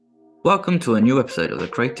Welcome to a new episode of the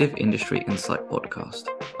Creative Industry Insight Podcast.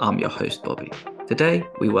 I'm your host, Bobby. Today,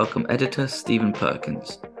 we welcome editor Stephen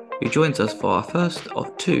Perkins, who joins us for our first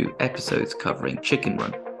of two episodes covering Chicken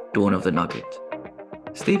Run, Dawn of the Nugget.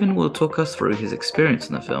 Stephen will talk us through his experience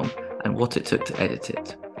in the film and what it took to edit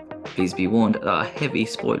it. Please be warned there are heavy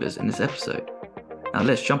spoilers in this episode. Now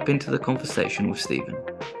let's jump into the conversation with Stephen.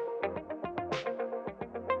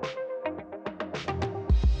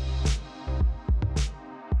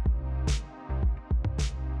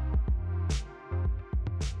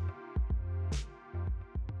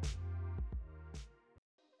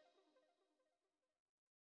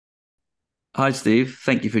 Hi, Steve.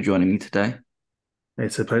 Thank you for joining me today.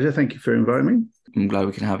 It's a pleasure. Thank you for inviting me. I'm glad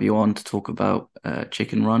we can have you on to talk about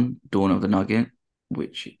Chicken Run, Dawn of the Nugget,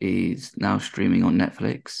 which is now streaming on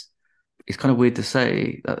Netflix. It's kind of weird to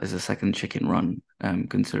say that there's a second Chicken Run,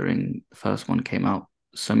 considering the first one came out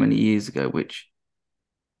so many years ago, which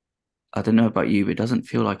I don't know about you, but it doesn't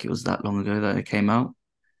feel like it was that long ago that it came out.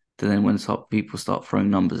 And then when people start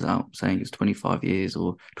throwing numbers out saying it's 25 years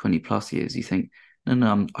or 20 plus years, you think,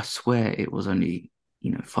 no, I swear it was only,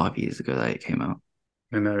 5 years ago that it came out.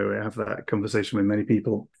 I know I have that conversation with many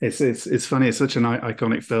people. It's funny. It's such an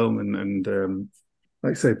iconic film, and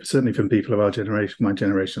like I say, certainly from people of our generation, my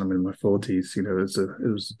generation. I'm in my 40s. It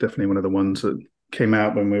was definitely one of the ones that came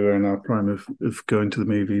out when we were in our prime of going to the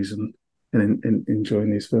movies and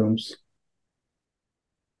enjoying these films.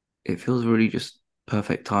 It feels really just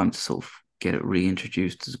perfect time to sort of get it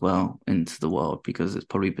reintroduced as well into the world because it's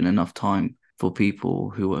probably been enough time for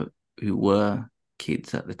people who were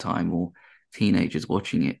kids at the time or teenagers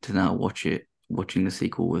watching it to now watching the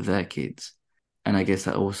sequel with their kids. And I guess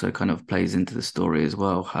that also kind of plays into the story as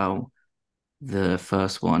well, how the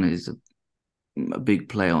first one is a big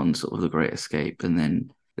play on sort of the Great Escape, and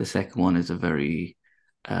then the second one is a very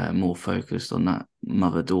more focused on that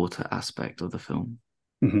mother-daughter aspect of the film.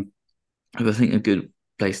 Mm-hmm. I think a good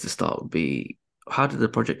place to start would be, how did the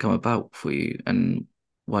project come about for you, and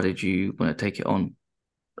why did you want to take it on?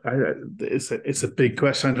 It's a big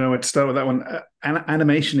question. I don't know where to start with that one.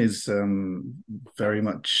 Animation is very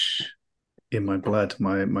much in my blood.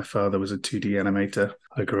 My father was a 2D animator.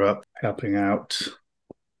 I grew up helping out,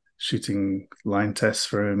 shooting line tests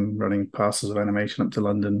for him, running parcels of animation up to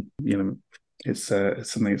London. It's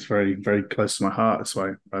something that's very very close to my heart. That's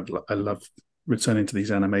why I love returning to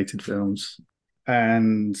these animated films.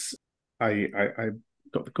 And I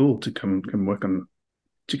got the call to come work on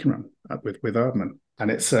Chicken Run with Aardman, and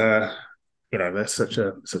they're such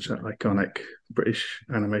an iconic British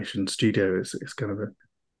animation studio. It's kind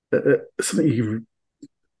of something you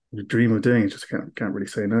dream of doing. You just can't really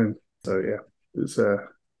say no. So yeah, it's a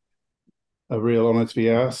real honor to be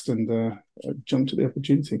asked, and I jumped at the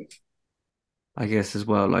opportunity. I guess as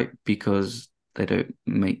well, like because they don't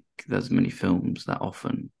make as many films that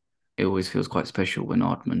often, it always feels quite special when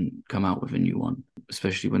Aardman come out with a new one,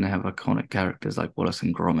 especially when they have iconic characters like Wallace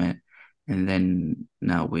and Gromit, and then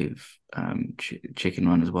now with Chicken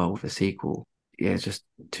Run as well with a sequel. Yeah, it's just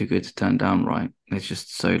too good to turn down, right? It's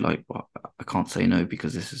just so like, well, I can't say no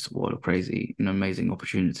because this is what a crazy, an amazing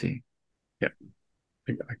opportunity. Yeah,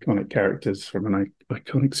 iconic characters from an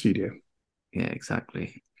iconic studio. Yeah,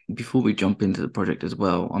 exactly. Before we jump into the project as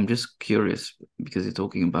well, I'm just curious because you're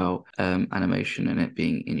talking about animation and it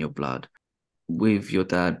being in your blood. With your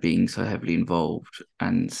dad being so heavily involved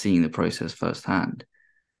and seeing the process firsthand,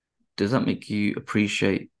 does that make you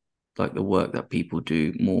appreciate like the work that people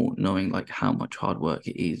do more, knowing like how much hard work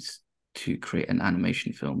it is to create an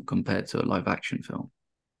animation film compared to a live action film?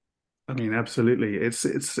 I mean, absolutely. It's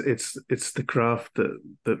the craft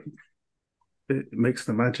that it makes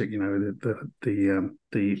the magic. The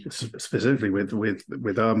specifically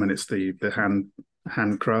with Armin, it's the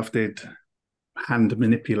handcrafted, hand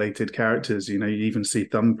manipulated characters. You even see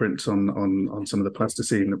thumbprints on some of the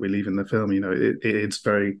plasticine that we leave in the film. It's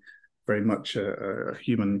very very much a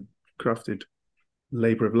human crafted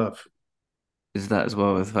labor of love. Is that as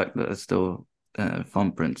well as the fact that there's still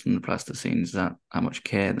thumbprints in the plasticine? Is that how much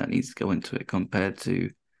care that needs to go into it compared to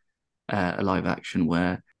a live action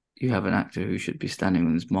where you have an actor who should be standing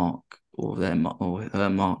on his mark or or her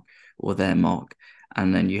mark or their mark,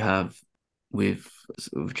 and then you have with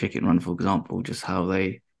sort of Chicken Run, for example, just how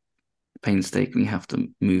they painstakingly have to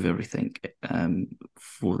move everything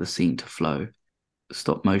for the scene to flow.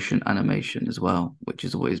 Stop motion animation as well, which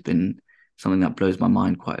has always been something that blows my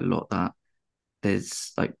mind quite a lot. That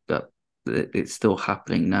there's like that it's still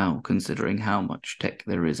happening now, considering how much tech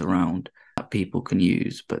there is around that people can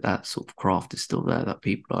use, but that sort of craft is still there, that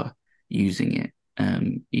people are using it,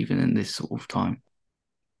 even in this sort of time.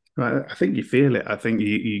 Right, I think you feel it. I think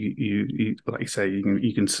you like you say,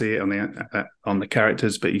 you can see it on the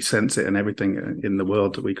characters, but you sense it in everything in the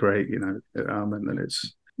world that we create. And then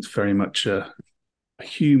it's very much a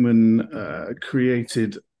human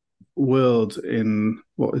created world in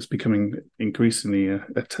what is becoming increasingly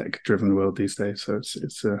a tech-driven world these days. So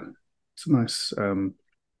it's a nice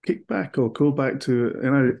kickback or callback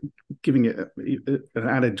to giving it an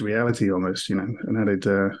added reality almost. An added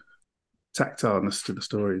tactileness to the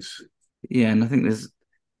stories. Yeah, and I think there's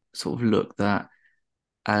sort of look that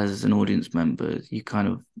as an audience member, you kind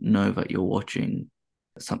of know that you're watching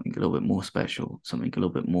something a little bit more special, something a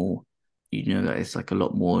little bit more, you know, that it's like a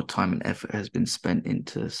lot more time and effort has been spent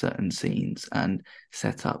into certain scenes and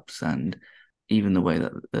setups, and even the way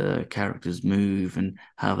that the characters move and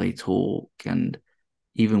how they talk, and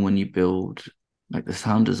even when you build like the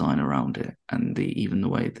sound design around it, and even the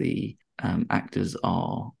way the actors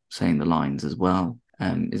are saying the lines as well,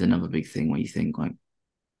 is another big thing where you think like,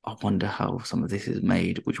 I wonder how some of this is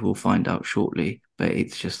made, which we'll find out shortly. But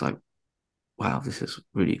it's just like, wow, this is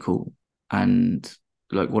really cool. And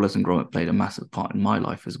like Wallace and Gromit played a massive part in my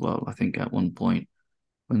life as well. I think at one point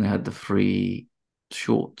when they had the free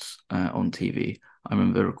shorts on TV, I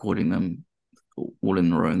remember recording them all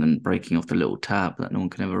in a row and then breaking off the little tab that no one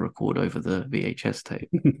can ever record over the VHS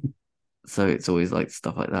tape. So it's always like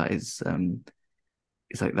stuff like that is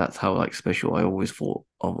it's like that's how like special I always thought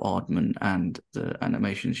of Aardman and the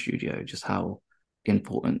animation studio, just how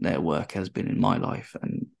important their work has been in my life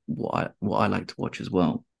and what I like to watch as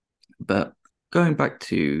well. But going back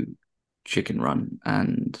to Chicken Run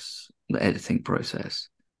and the editing process,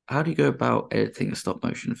 how do you go about editing a stop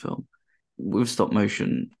motion film? With stop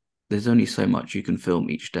motion, there's only so much you can film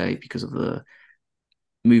each day because of the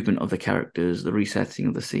movement of the characters, the resetting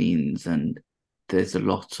of the scenes, and there's a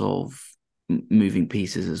lot of moving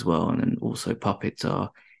pieces as well. And then also puppets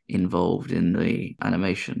are involved in the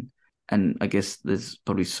animation. And I guess there's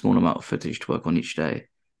probably a small amount of footage to work on each day.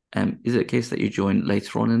 Is it a case that you join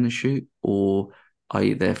later on in the shoot, or are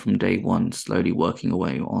you there from day one, slowly working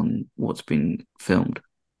away on what's been filmed?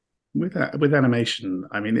 With animation,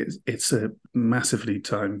 I mean, it's a massively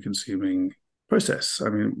time-consuming process. I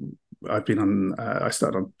mean, I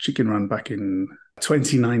started on Chicken Run back in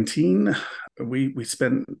 2019. We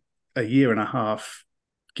spent a year and a half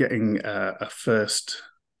getting a first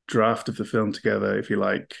draft of the film together, if you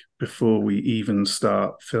like, before we even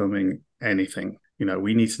start filming anything.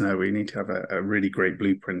 We need to know, we need to have a really great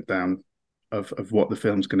blueprint down of what the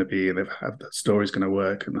film's going to be and how the story's going to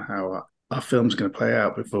work and how our film's going to play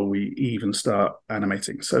out before we even start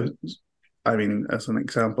animating. So, I mean, as an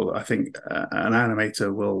example, I think an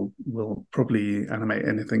animator will probably animate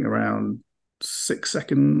anything around 6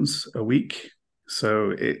 seconds a week.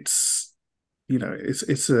 So it's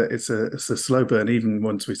a slow burn even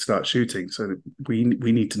once we start shooting. So we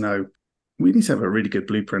need to know, we need to have a really good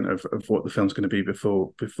blueprint of what the film's going to be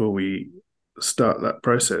before we start that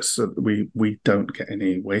process, so that we don't get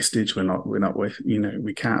any wastage. We're not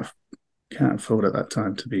we can't afford at that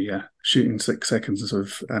time to be shooting 6 seconds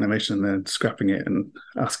of animation and then scrapping it and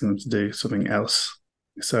asking them to do something else.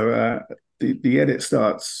 So the edit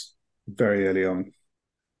starts very early on.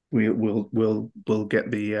 We'll get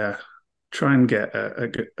the try and get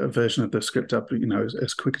a version of the script up,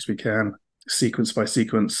 as quick as we can, sequence by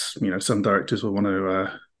sequence. Some directors will want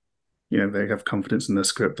to they have confidence in the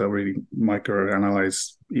script. They'll really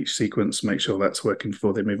micro-analyze each sequence, make sure that's working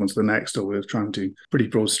before they move on to the next, or we're trying to do pretty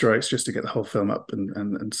broad strokes just to get the whole film up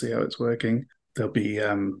and see how it's working. There'll be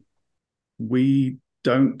we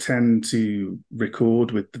don't tend to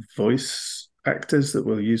record with the voice actors that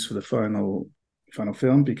we'll use for the final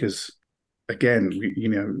film, because again,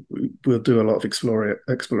 we'll do a lot of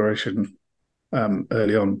exploration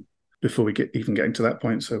early on before we even getting to that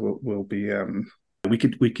point. So we'll be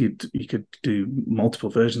you could do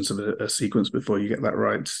multiple versions of a sequence before you get that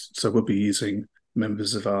right. So we'll be using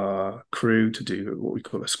members of our crew to do what we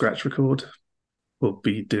call a scratch record. We'll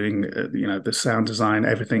be doing the sound design,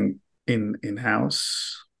 everything in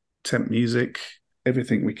house, temp music,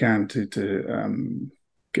 everything we can to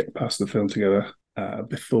get past the film together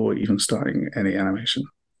before even starting any animation.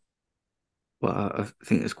 Well, I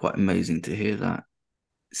think it's quite amazing to hear that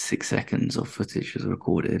 6 seconds of footage is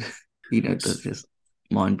recorded. That's just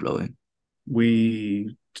mind blowing.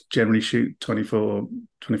 We generally shoot 24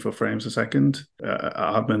 frames a second.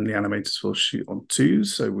 Aardman, the animators, will shoot on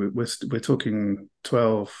twos. So we're talking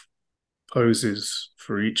 12 poses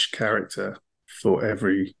for each character for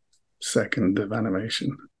every second of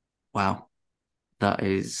animation. Wow, that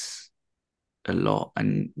is a lot.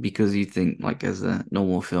 And because you think like as a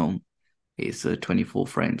normal film, it's a 24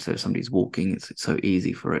 frame. So if somebody's walking, it's so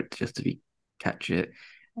easy for it just to be catch it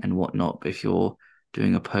and whatnot. But if you're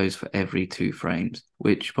doing a pose for every 2 frames,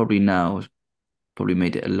 which probably now has probably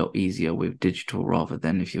made it a lot easier with digital rather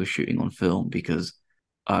than if you're shooting on film because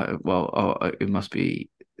it must be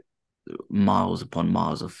miles upon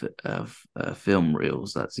miles of film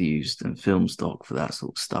reels that's used and film stock for that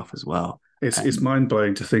sort of stuff as well. It's And mind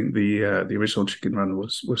blowing to think the original Chicken Run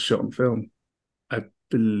was shot on film. I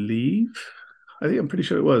believe. I think I'm pretty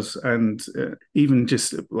sure it was. And even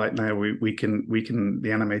just like now, we can the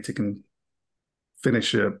animator can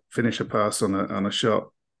finish a pass on a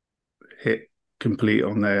shot, hit complete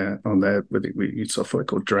on their we use software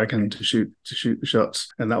called Dragon to shoot the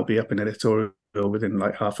shots, and that'll be up in editorial within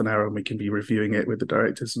like half an hour, and we can be reviewing it with the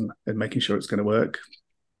directors and making sure it's going to work.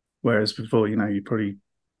 Whereas before, you're probably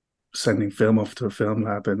sending film off to a film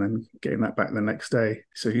lab and then getting that back the next day.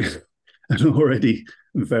 So an already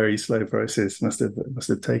very slow process must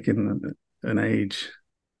have taken an age.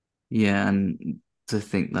 yeah, and to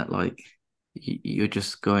think that like you're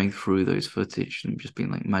just going through those footage and just being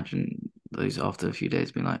like, imagine those after a few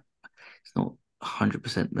days being like, it's not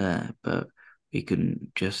 100% there, but we can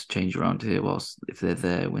just change around here whilst if they're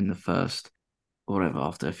there when the first or whatever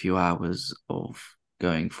after a few hours of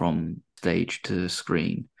going from stage to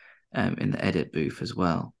screen in the edit booth as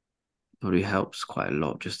well. Probably helps quite a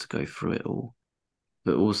lot just to go through it all.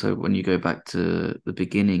 But also when you go back to the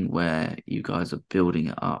beginning where you guys are building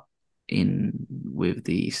it up in with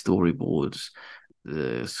the storyboards,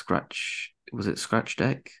 the scratch was it scratch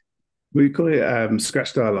deck? We call it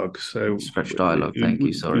scratch dialogue. So Scratch dialogue, thank you,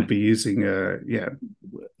 we'll sorry. be using, yeah,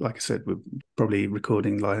 like I said, we're probably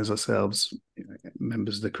recording lines ourselves,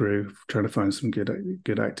 members of the crew, trying to find some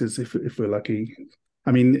good actors if we're lucky.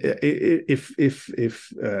 I mean, if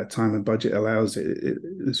time and budget allows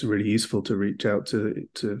it's really useful to reach out to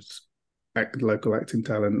local acting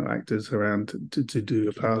talent actors around to do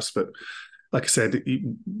a pass. But like I said,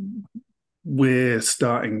 we're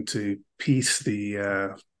starting to piece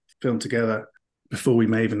the film together before we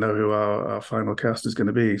may even know who our final cast is going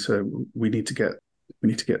to be. So we need to get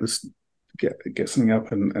this get something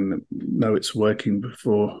up and know it's working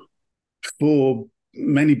before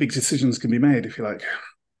many big decisions can be made, if you like.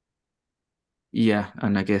 Yeah,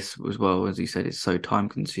 and I guess as well as you said, it's so time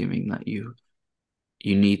consuming that you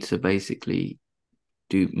need to basically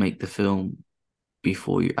do make the film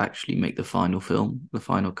before you actually make the final film, the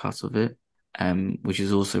final cut of it, which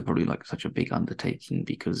is also probably like such a big undertaking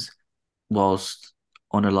because whilst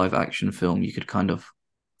on a live action film you could kind of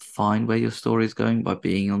find where your story is going by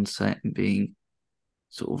being on set and being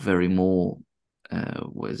sort of very more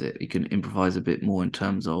what is it? You can improvise a bit more in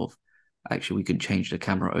terms of actually we can change the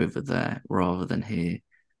camera over there rather than here.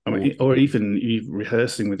 I Or mean, or even you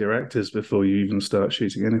rehearsing with your actors before you even start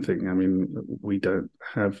shooting anything. I mean, we don't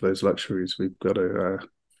have those luxuries. We've got to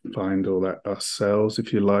find all that ourselves,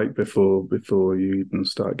 if you like, before you even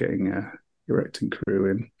start getting your acting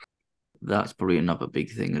crew in. that's probably another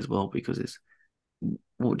big thing as well because it's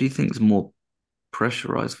what do you think is more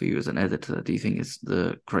pressurized for you as an editor? Do you think it's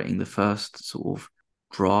the creating the first sort of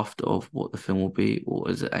draft of what the film will be, or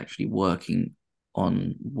is it actually working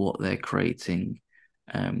on what they're creating?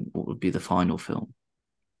 What would be the final film?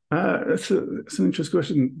 That's an interesting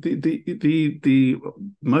question. The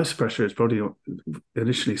most pressure is probably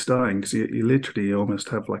initially starting because you literally almost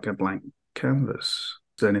have like a blank canvas.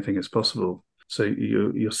 So anything is possible. So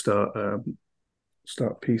you start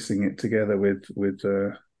piecing it together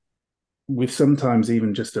with sometimes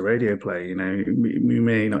even just a radio play. We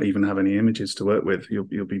may not even have any images to work with.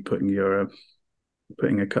 You'll be putting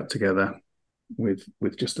a cut together with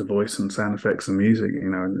just a voice and sound effects and music,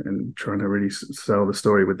 and trying to really sell the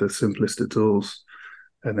story with the simplest of tools.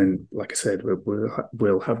 And then, like I said,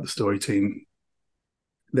 we'll have the story team.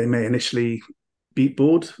 They may initially beat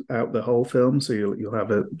board out the whole film, so you'll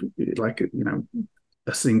have a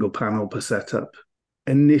single panel per setup.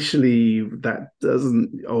 Initially, that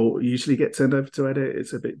doesn't usually get turned over to edit.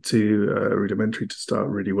 It's a bit too rudimentary to start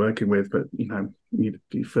really working with. But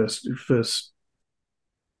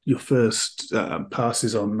your first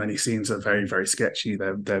passes on many scenes are very, very sketchy.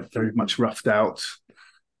 They're very much roughed out.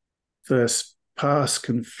 First pass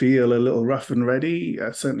can feel a little rough and ready.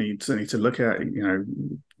 Certainly to look at.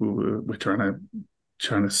 We're trying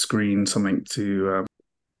to screen something to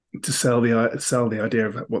sell the idea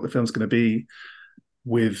of what the film's going to be.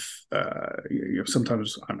 With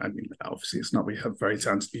sometimes, I mean, obviously it's not, we have very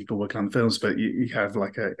talented people working on films, but you have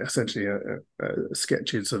like essentially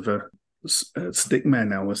sketches of a stick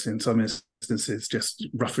man almost in some instances, just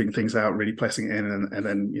roughing things out, really placing it in, and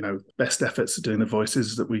then best efforts at doing the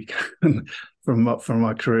voices that we can from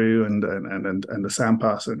our crew and the sound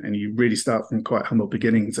pass, and you really start from quite humble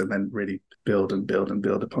beginnings, and then really build and build and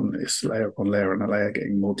build upon this layer upon layer and a layer,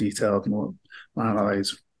 getting more detailed, more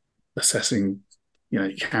analyzed, assessing,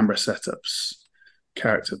 camera setups,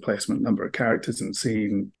 character placement, number of characters and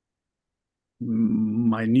scene,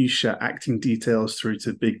 minutia acting details through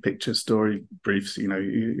to big picture story briefs.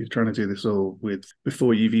 You're trying to do this all with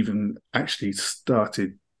before you've even actually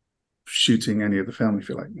started shooting any of the film, if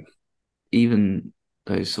you like. Even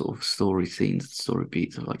those sort of story scenes, story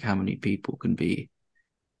beats of like how many people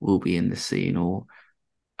will be in the scene, or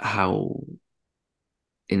how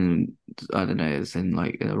in I don't know, it's in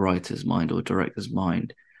like a writer's mind or a director's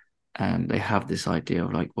mind, and they have this idea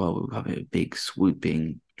of like, well, we'll have a big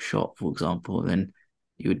swooping shot, for example, then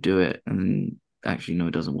you would do it, and then actually no,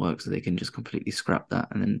 it doesn't work, so they can just completely scrap that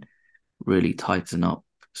and then really tighten up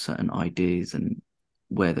certain ideas and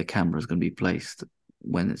where the camera is going to be placed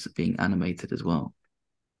when it's being animated as well.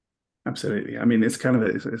 Absolutely. I mean, it's kind of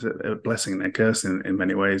it's a blessing and a curse in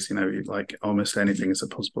many ways. Like almost anything is a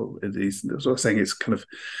possible. That's what I'm saying. It's kind of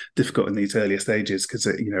difficult in these earlier stages because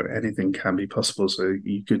anything can be possible. So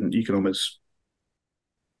you can almost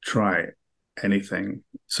try anything.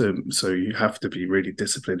 So you have to be really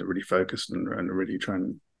disciplined and really focused and really try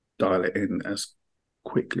and dial it in as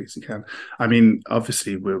quickly as you can. I mean,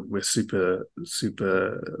 obviously we're super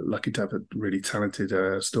lucky to have a really talented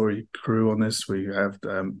story crew on this. We have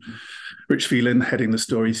Rich Phelan heading the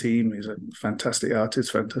story team. He's a fantastic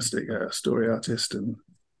artist, fantastic story artist, and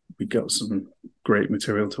we got some great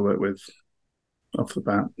material to work with off the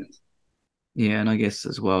bat. Yeah, and I guess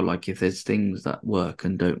as well, like if there's things that work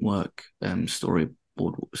and don't work, story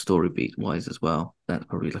beat wise as well, that's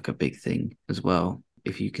probably like a big thing as well.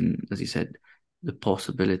 If you can, as you said, the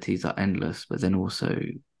possibilities are endless, but then also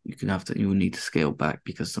you will need to scale back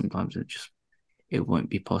because sometimes it won't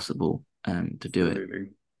be possible to do it. Absolutely.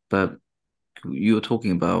 But you were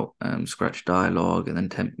talking about scratch dialogue and then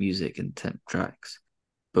temp music and temp tracks.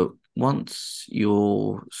 But once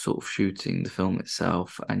you're sort of shooting the film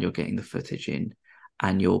itself and you're getting the footage in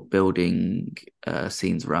and you're building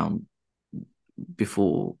scenes around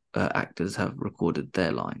before actors have recorded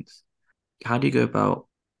their lines, how do you go about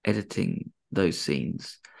editing those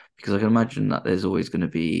scenes? Because I can imagine that there's always going to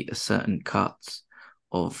be a certain cut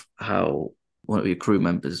of how one of your crew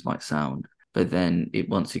members might sound, but then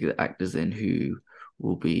once you get the actors in who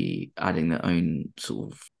will be adding their own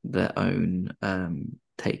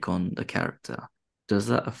take on the character, does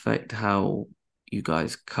that affect how you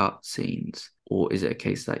guys cut scenes, or is it a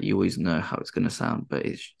case that you always know how it's going to sound, but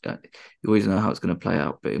you always know how it's going to play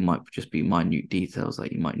out, but it might just be minute details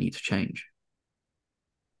that you might need to change?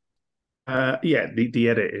 Yeah, the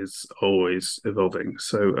edit is always evolving.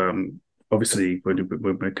 So obviously when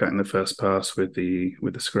we're cutting the first pass with the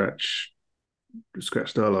scratch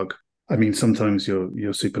dialogue, I mean sometimes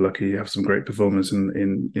you're super lucky, you have some great performers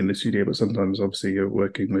in the studio, but sometimes obviously you're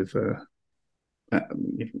working with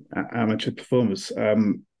amateur performers.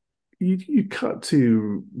 You cut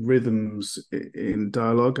to rhythms in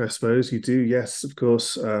dialogue, I suppose. You do, yes, of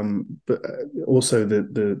course, but also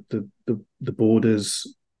the borders.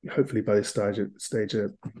 Hopefully, by this stage,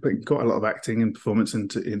 putting quite a lot of acting and performance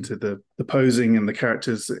into the posing and the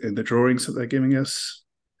characters in the drawings that they're giving us,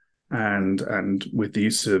 and with the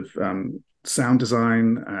use of sound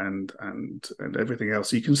design and everything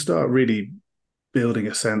else, you can start really building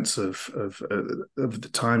a sense of the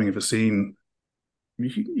timing of a scene.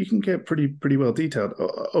 You can get pretty well detailed.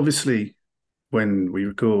 Obviously, when we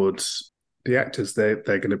record, the actors they're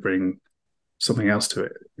going to bring something else to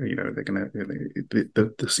it. They're going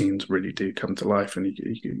to the scenes really do come to life, and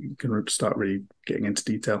you can start really getting into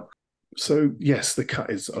detail. So yes, the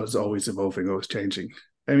cut is always evolving, always changing.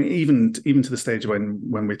 I mean, even to the stage when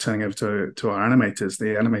we're turning over to our animators,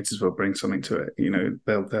 the animators will bring something to it.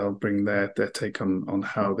 They'll bring their take on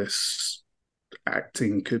how this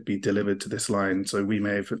acting could be delivered to this line. So we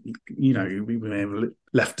may have, we may have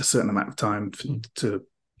left a certain amount of time to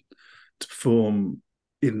perform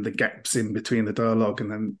in the gaps in between the dialogue,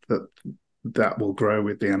 and then that will grow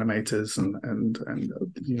with the animators, and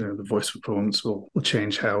the voice performance will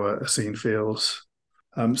change how a scene feels.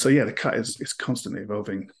 So yeah, the cut is constantly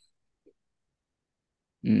evolving.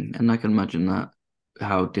 And I can imagine that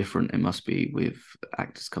how different it must be with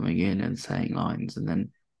actors coming in and saying lines, and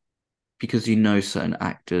then because certain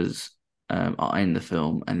actors are in the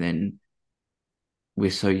film, and then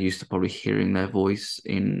we're so used to probably hearing their voice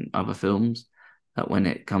in other films that when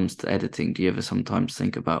it comes to editing, do you ever sometimes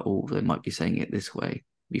think about, oh, they might be saying it this way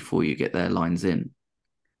before you get their lines in?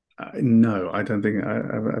 No, I don't think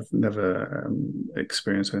I've never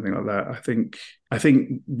experienced anything like that. I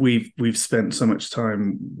think we've spent so much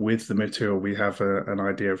time with the material. We have an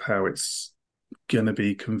idea of how it's going to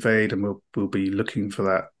be conveyed, and we'll be looking for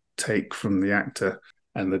that take from the actor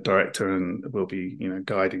and the director, and we'll be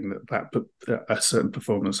guiding a certain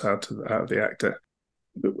performance out of the actor.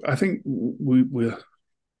 But I think we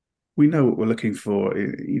know what we're looking for.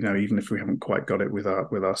 Even if we haven't quite got it with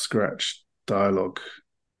our scratch dialogue,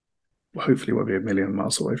 hopefully we'll be a million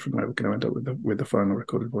miles away from where we're going to end up with the final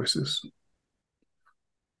recorded voices.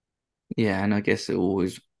 Yeah, and I guess it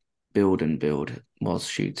always build and build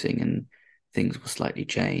whilst shooting, and things will slightly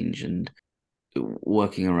change, and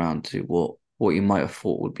working around to what you might have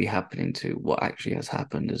thought would be happening to what actually has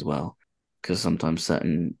happened as well. Because sometimes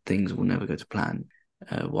certain things will never go to plan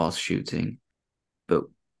whilst shooting. But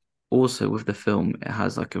also with the film, it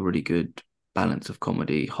has like a really good balance of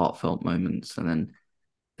comedy, heartfelt moments, and then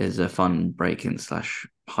there's a fun break-in slash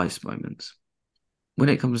heist moments. When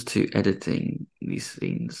it comes to editing these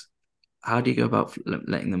scenes, how do you go about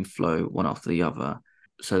letting them flow one after the other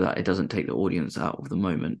so that it doesn't take the audience out of the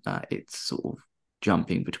moment, that it's sort of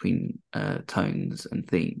jumping between tones and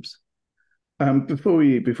themes? Before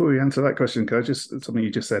we answer that question, can I just something you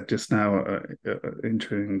just said just now,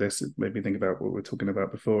 introing this, it made me think about what we are talking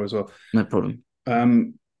about before as well. No problem.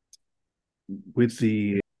 Um, with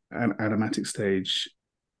the animatic stage,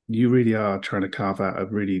 you really are trying to carve out a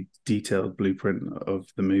really detailed blueprint of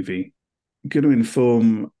the movie, going to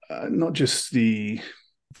inform not just the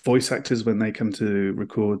voice actors when they come to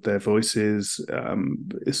record their voices.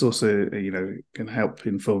 It's also, can help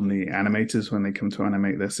inform the animators when they come to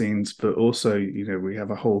animate their scenes. But also, we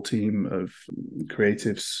have a whole team of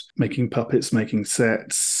creatives making puppets, making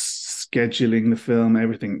sets, scheduling the film,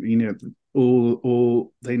 everything.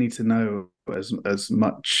 All they need to know as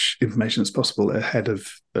much information as possible ahead of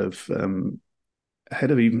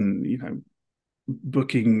even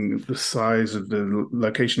booking the size of the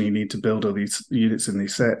location you need to build all these units in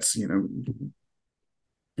these sets.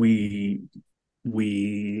 We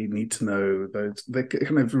we need to know those the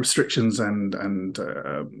kind of restrictions and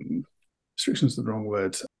restrictions is the wrong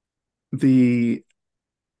word. The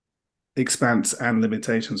expanse and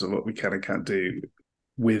limitations of what we can and can't do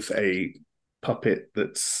with a puppet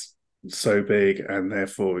that's so big, and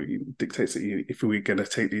therefore dictates that if we're going to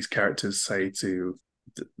take these characters, say, to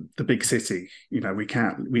the big city, we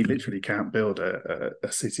literally can't build a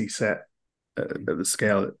city set at the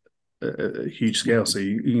scale, a huge scale. So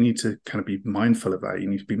you need to kind of be mindful of that. You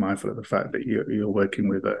need to be mindful of the fact that you're working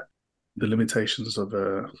with the limitations of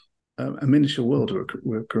a miniature world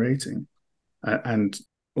we're creating. And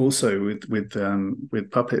also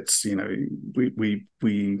with puppets,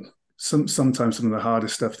 we sometimes some of the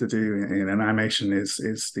hardest stuff to do in an animation is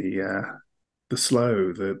the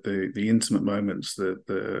slow, the intimate moments,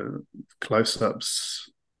 the close ups,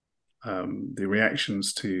 the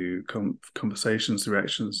reactions to conversations, the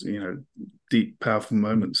reactions, deep, powerful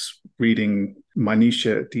moments, reading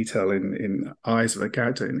minutiae detail in eyes of a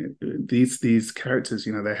character. And these characters,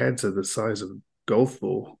 their heads are the size of a golf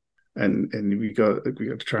ball, and we got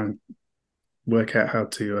to try and work out how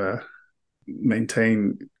to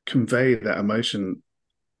convey that emotion,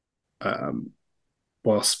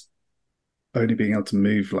 whilst only being able to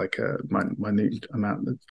move like a minute amount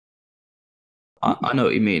of. I know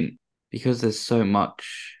what you mean, because there's so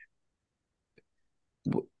much.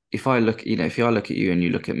 If I look, if I look at you and you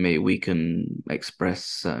look at me, can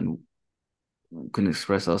express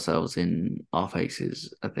ourselves in our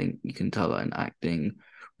faces. I think you can tell that in acting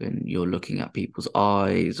when you're looking at people's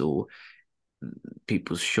eyes or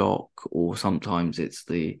people's shock, or sometimes if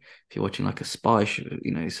you're watching like a spy show,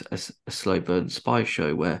 it's a slow burn spy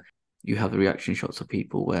show where you have the reaction shots of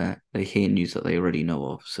people where they hear news that they already know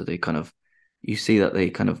of, so you see that they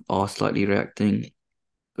kind of are slightly reacting,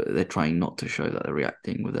 but they're trying not to show that they're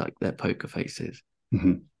reacting with like their poker faces.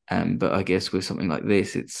 Mm-hmm. But I guess with something like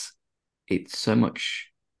this, it's so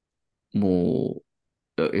much more.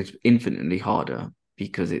 It's infinitely harder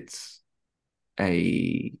because it's as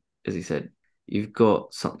you said, you've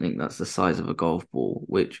got something that's the size of a golf ball,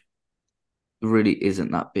 which really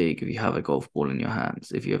isn't that big if you have a golf ball in your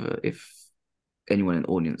hands. If anyone in the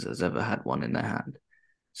audience has ever had one in their hand,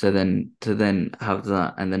 so then to then have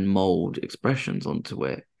that and then mold expressions onto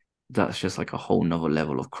it, that's just like a whole nother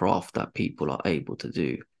level of craft that people are able to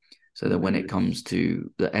do. So that when it comes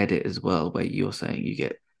to the edit as well, where you're saying you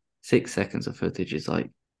get 6 seconds of footage, it's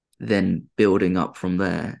like then building up from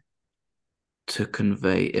there to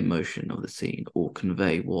convey emotion of the scene or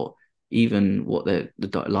convey what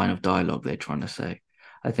line of dialogue they're trying to say.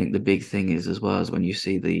 I think the big thing is as well as when you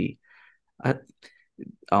see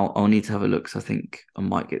I'll need to have a look because I think I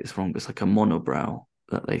might get this wrong. It's like a monobrow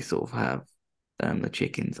that they sort of have, the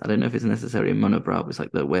chickens. I don't know if it's necessarily a monobrow, but it's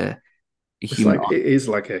like the where a It's human. like it is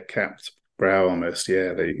like a capped brow almost.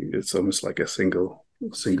 Yeah, it's almost like a single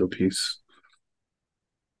piece.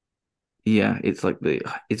 Yeah, it's like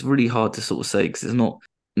it's really hard to sort of say because it's not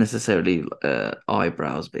necessarily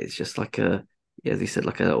eyebrows, but it's just like yeah, as you said,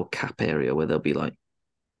 like a little cap area where they'll be like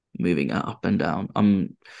moving it up and down.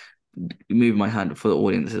 I'm moving my hand for the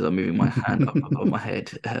audiences. I'm moving my hand up above my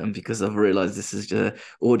head because I've realized this is just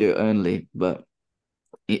audio only, but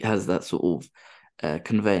it has that sort of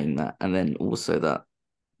conveying that, and then also that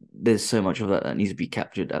there's so much of that that needs to be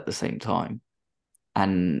captured at the same time.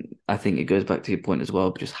 And I think it goes back to your point as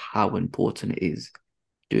well, just how important it is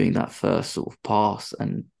doing that first sort of pass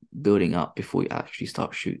and building up before you actually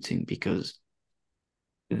start shooting because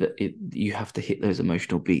you have to hit those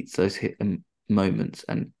emotional beats, those moments,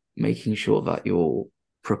 and making sure that you're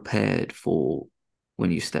prepared for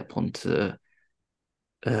when you step onto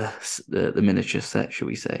the miniature set, shall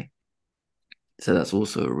we say. So that's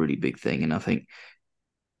also a really big thing. And I think,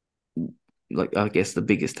 like, I guess the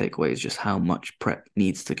biggest takeaway is just how much prep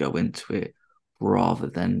needs to go into it rather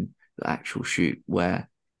than the actual shoot, where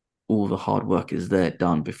all the hard work is there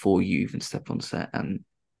done before you even step on set and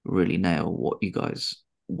really nail what you guys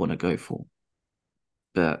want to go for.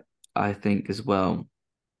 But I think as well,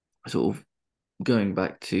 sort of going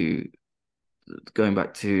back to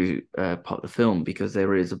part of the film because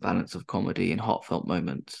there is a balance of comedy and heartfelt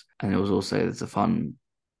moments, and it was also there's a fun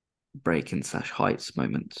break-in slash heights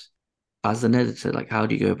moments. As an editor, like how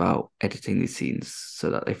do you go about editing these scenes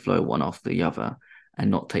so that they flow one after the other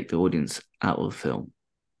and not take the audience out of the film?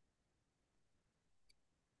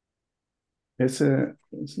 It's an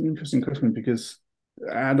interesting question because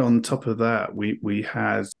add on top of that, we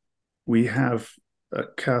have a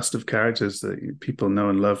cast of characters that people know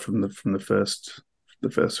and love from the first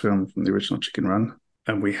film from the original Chicken Run,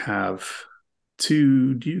 and we have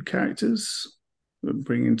two new characters that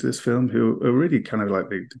bring into this film who are really kind of like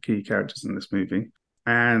the key characters in this movie,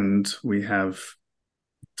 and we have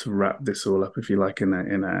to wrap this all up, if you like, in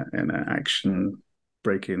an action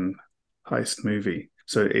break-in heist movie.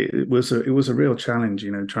 So it was a real challenge,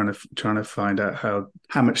 you know, trying to find out how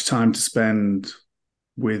much time to spend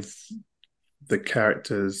with the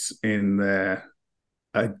characters in their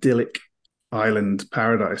idyllic island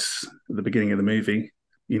paradise at the beginning of the movie.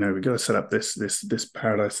 You know, we've got to set up this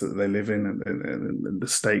paradise that they live in, and the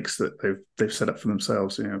stakes that they've set up for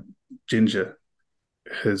themselves. You know, Ginger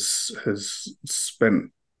has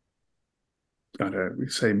spent, I don't know, we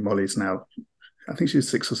say Molly's now, I think she's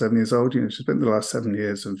 6 or 7 years old. You know, she spent the last 7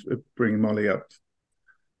 years of bringing Molly up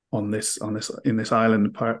on this in this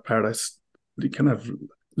island paradise, kind of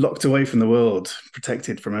locked away from the world,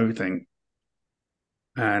 protected from everything.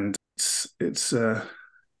 And it's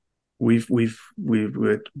we've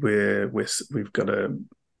got to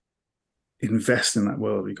invest in that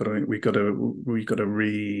world. We've got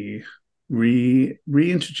to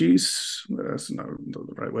reintroduce. That's not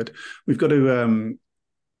the right word. We've got to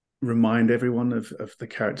remind everyone of the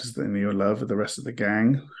characters that you love of the rest of the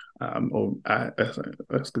gang. Or I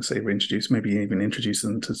was going to say reintroduce, maybe even introduce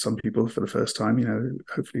them to some people for the first time. You know,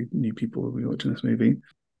 hopefully new people will be watching this movie,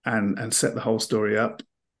 and set the whole story up,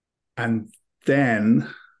 and then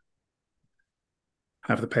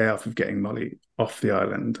have the payoff of getting Molly off the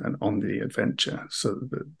island and on the adventure, so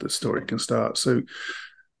that the story can start. So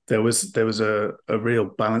there was a real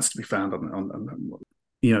balance to be found on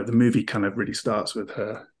you know, the movie kind of really starts with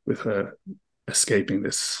her escaping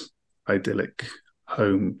this idyllic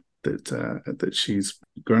home that she's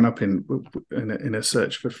grown up in a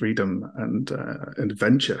search for freedom and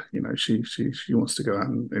adventure. You know, she wants to go out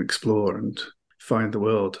and explore and find the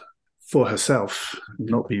world for herself,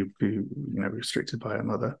 not be you know, restricted by her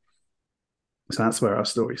mother. So that's where our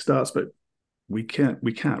story starts. But we can't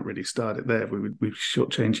really start it there. We're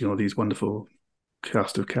shortchanging all these wonderful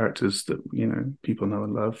cast of characters that, you know, people know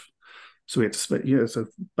and love. So we had to split. Yeah, there's a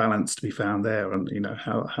balance to be found there, and you know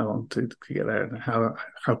how long to get there, and how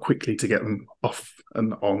quickly to get them off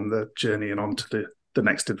and on the journey and on to the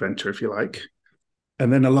next adventure, if you like.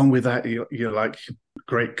 And then along with that, you're like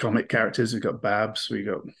great comic characters. We've got Babs. We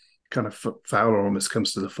got kind of Fowler almost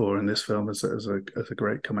comes to the fore in this film as a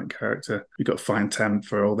great comic character. We got Fine Tam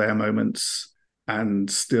for all their moments, and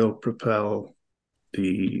still propel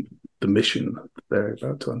the mission they're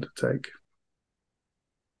about to undertake.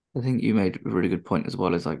 I think you made a really good point as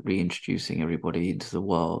well as like reintroducing everybody into the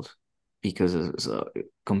world because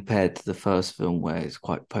compared to the first film where it's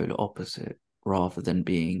quite polar opposite, rather than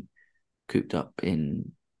being cooped up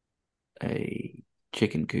in a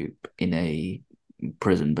chicken coop in a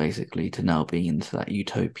prison basically to now being into that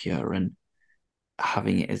utopia and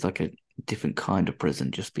having it as like a different kind of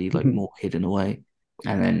prison, just be like more hidden away,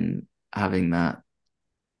 and then having that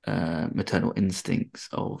maternal instincts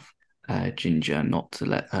of Ginger not to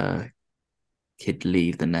let her kid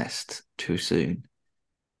leave the nest too soon.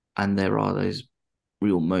 And there are those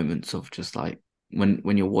real moments of just like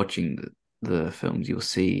when you're watching the films, you'll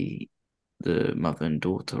see the mother and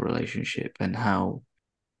daughter relationship and how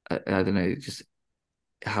I don't know, just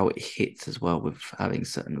how it hits as well with having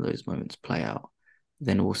certain of those moments play out.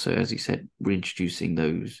 Then also, as you said, reintroducing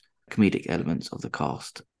those comedic elements of the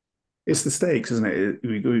cast. It's the stakes, isn't it?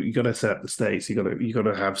 You got to set up the stakes. You got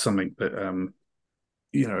to have something that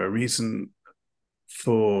a reason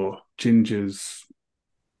for Ginger's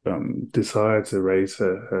desire to raise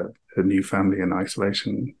her new family in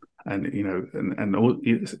isolation, and and all,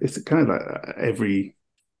 it's kind of like every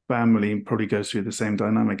family probably goes through the same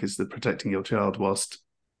dynamic, is the protecting your child whilst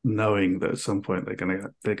knowing that at some point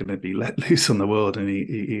they're gonna be let loose on the world, and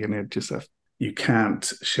you're gonna just have, you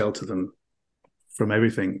can't shelter them from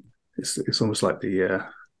everything. It's almost like the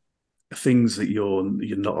things that you're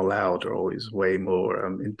not allowed are always way more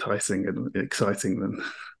enticing and exciting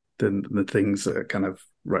than the things that are kind of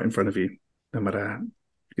right in front of you. No matter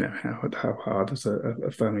how hard as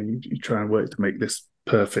a family you try and work to make this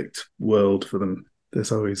perfect world for them,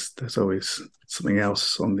 there's always something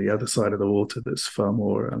else on the other side of the water that's far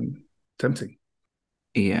more tempting.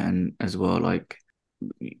 Yeah, and as well, like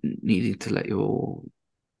needing to let your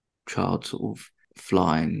child sort of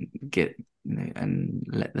fly and get, and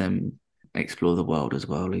let them explore the world as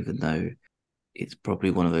well, even though it's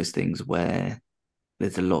probably one of those things where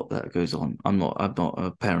there's a lot that goes on. I'm not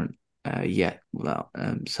a parent yet, without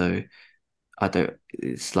so I don't.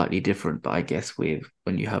 It's slightly different, but I guess with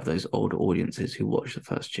when you have those older audiences who watch the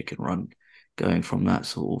first Chicken Run, going from that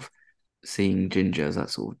sort of seeing Ginger as that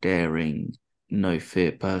sort of daring, no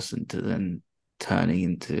fear person to then turning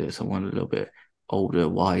into someone a little bit older,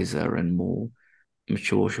 wiser, and more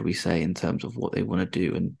mature, should we say, in terms of what they want to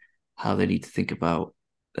do and how they need to think about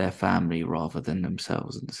their family rather than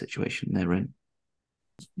themselves and the situation they're in.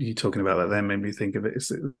 You talking about that then made me think of it.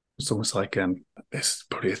 It's almost like it's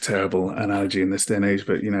probably a terrible analogy in this day and age,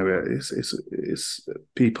 but it's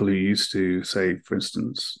people who used to, say, for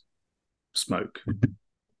instance, smoke.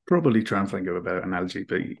 Probably try and think of a better analogy,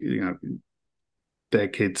 but their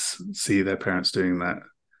kids see their parents doing that,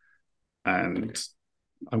 and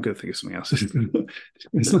I'm going to think of something else.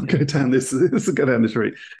 Let's not go down this. Let's go down this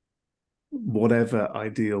route. Whatever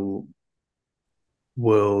ideal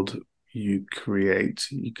world you create,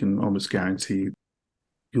 you can almost guarantee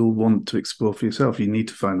you'll want to explore for yourself. You need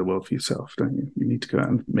to find the world for yourself, don't you? You need to go out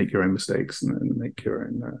and make your own mistakes and make your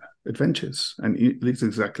own adventures. And that's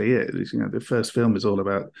exactly it. The first film is all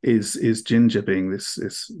about is Ginger being this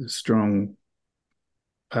strong,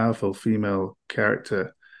 powerful female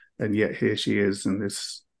character, and yet here she is in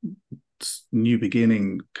this new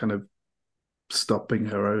beginning, kind of stopping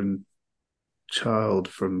her own child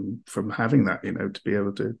from having that, to be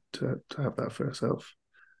able to have that for herself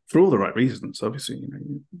for all the right reasons. Obviously,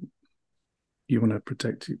 you want to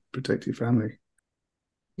protect your family.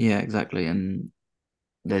 Yeah, exactly. And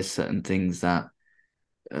there's certain things that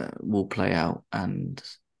will play out, and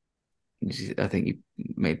I think you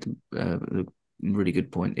made the really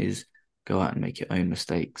good point is go out and make your own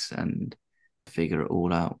mistakes and figure it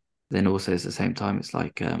all out. Then also at the same time, it's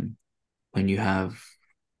like when you have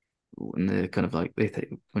when they're kind of like they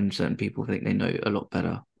think when certain people think they know a lot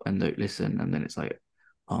better and don't listen, and then it's like,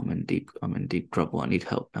 oh, I'm in deep trouble. I need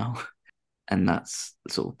help now, and that's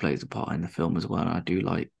sort of plays a part in the film as well. And I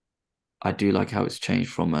do like how it's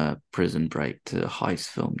changed from a prison break to a heist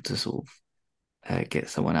film to sort of get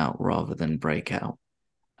someone out rather than break out.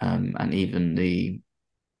 And even the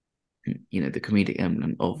comedic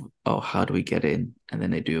element of, oh, how do we get in? And then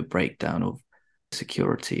they do a breakdown of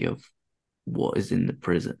security of what is in the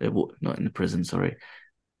prison, what not in the prison, sorry,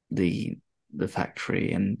 the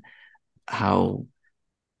factory, and how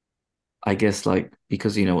I guess like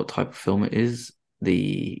because you know what type of film it is,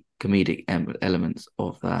 the comedic elements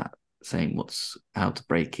of that saying what's how to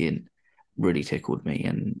break in really tickled me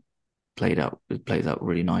and it plays out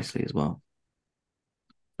really nicely as well.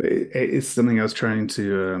 It's something I was trying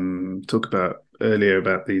to talk about earlier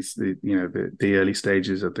about the early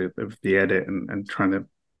stages of the edit, and trying to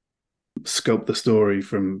sculpt the story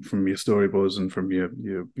from your storyboards and from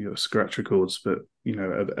your scratch records. But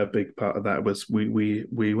a big part of that was we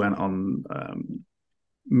went on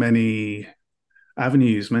many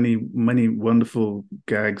avenues, many wonderful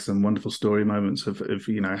gags and wonderful story moments of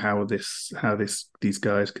how these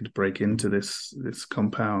guys could break into this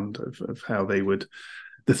compound of how they would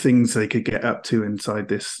the things they could get up to inside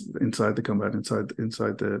the compound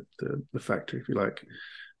inside the factory if you like.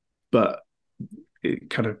 But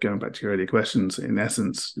it kind of going back to your earlier questions, in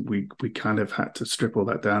essence, we kind of had to strip all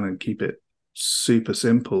that down and keep it super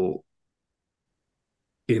simple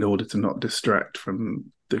in order to not distract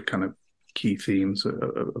from the kind of key themes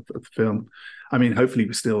of the film. I mean, hopefully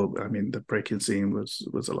we still. I mean, the break-in scene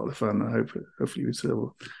was a lot of fun. Hopefully we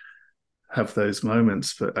still have those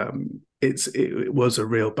moments, but it was a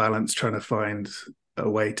real balance trying to find a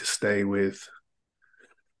way to stay with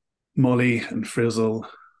Molly and Frizzle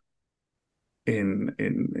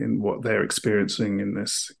in what they're experiencing in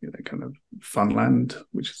this kind of funland,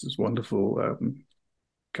 which is this wonderful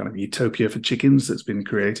kind of utopia for chickens that's been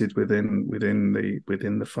created within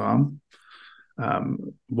the farm,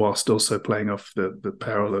 whilst also playing off the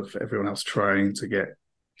peril of everyone else trying to get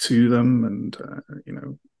to them,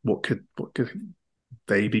 and what could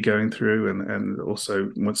they be going through, and also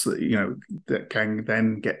once that gang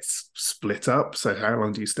then gets split up. So how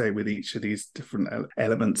long do you stay with each of these different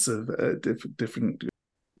elements of different?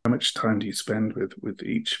 How much time do you spend with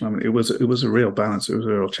each moment? It was a real balance. It was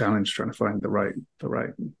a real challenge trying to find the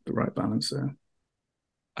right balance there.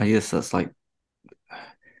 I guess that's like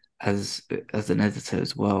as an editor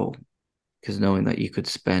as well, because knowing that you could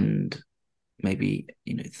spend maybe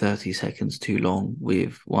 30 seconds too long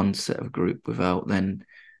with one set of group without then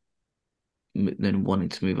wanting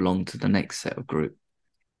to move along to the next set of group.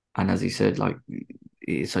 And as you said, like it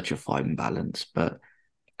is such a fine balance, but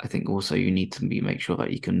I think also you need to make sure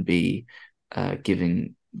that you can be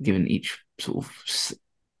giving each sort of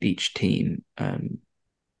each team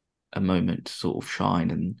a moment to sort of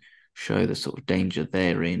shine and show the sort of danger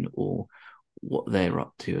they're in or what they're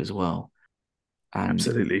up to as well. And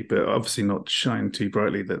Absolutely, but obviously not shine too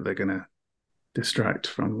brightly that they're going to distract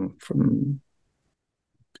from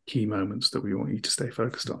key moments that we want you to stay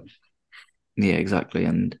focused on. yeah, exactly.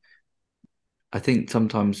 And I think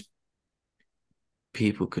sometimes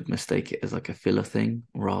people could mistake it as like a filler thing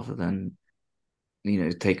rather than,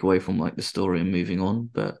 take away from like the story and moving on.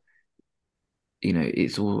 But,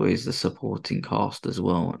 it's always the supporting cast as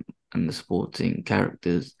well and the supporting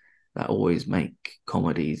characters that always make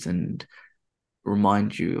comedies and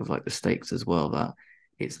remind you of like the stakes as well, that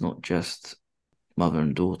it's not just mother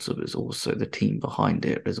and daughter, but it's also the team behind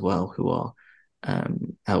it as well who are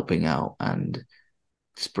helping out and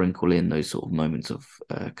sprinkle in those sort of moments of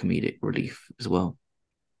comedic relief as well.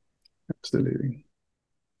 Absolutely.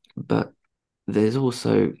 But there's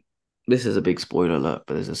also, this is a big spoiler alert,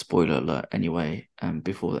 but there's a spoiler alert anyway,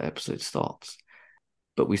 before the episode starts.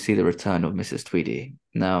 But we see the return of Mrs. Tweedy.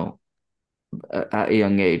 Now, at a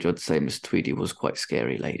young age, I'd say Miss Tweedy was quite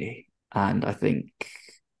scary lady. And I think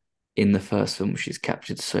in the first film, she's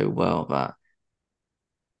captured so well that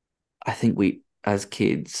I think we, as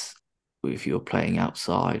kids, if you were playing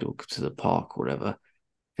outside or to the park or whatever,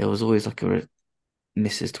 there was always like a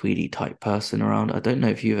Mrs. Tweedy type person around. I don't know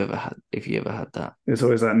if you ever had that. There's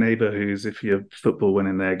always that neighbour who's, if your football went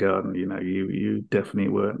in their garden, you definitely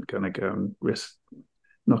weren't going to go and risk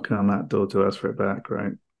knocking on that door to ask for it back,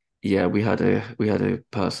 right? Yeah, we had a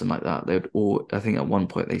person like that. They would all, I think at one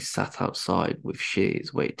point they sat outside with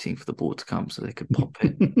shears waiting for the ball to come so they could pop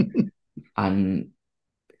in. And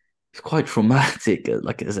it's quite traumatic,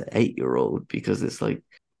 like as an 8-year-old, because it's like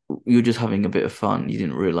you're just having a bit of fun. You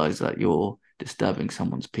didn't realize that you're disturbing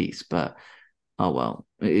someone's peace, but oh well,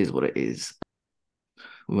 it is what it is.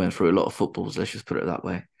 We went through a lot of footballs, let's just put it that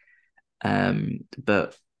way.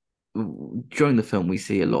 But during the film, we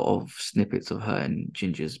see a lot of snippets of her and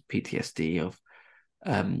Ginger's PTSD of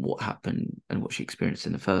what happened and what she experienced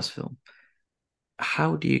in the first film.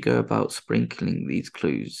 How do you go about sprinkling these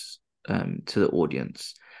clues to the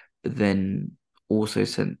audience, but then also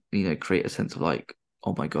create a sense of like,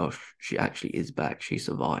 oh my gosh, she actually is back, she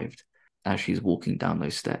survived as she's walking down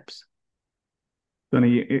those steps.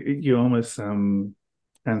 Funny, you almost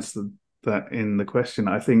answered that in the question.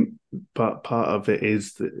 I think part of it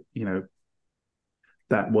is that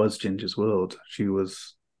that was Ginger's world. She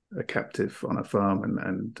was a captive on a farm,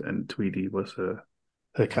 and Tweedy was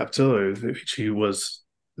her captor. She was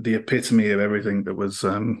the epitome of everything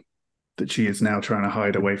that she is now trying to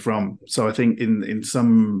hide away from. So I think in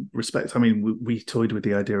some respects, I mean, we toyed with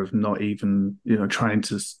the idea of not even trying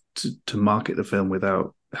to market the film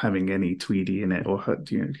without having any Tweedy in it, or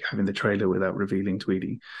having the trailer without revealing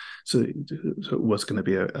Tweedy. So it was going to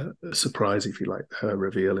be a surprise, if you like, her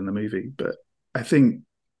reveal in the movie. But I think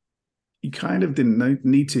you kind of didn't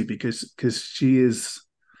need to, because she is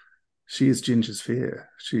Ginger's fear.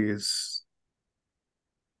 She is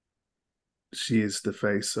the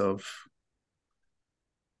face of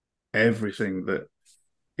everything that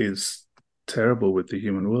is terrible with the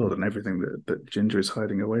human world, and everything that Ginger is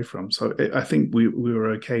hiding away from. So I think we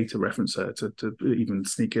were okay to reference her, to even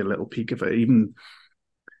sneak a little peek of her. Even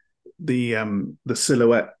the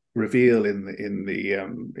silhouette reveal in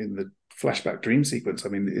the flashback dream sequence, I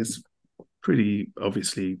mean, is pretty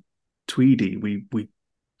obviously Tweedy. We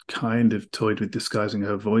kind of toyed with disguising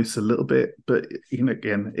her voice a little bit, but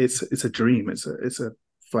again, it's a dream. It's a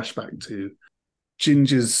flashback to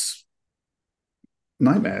Ginger's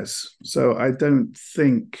nightmares. So I don't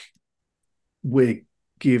think we're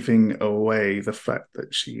giving away the fact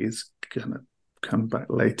that she is gonna come back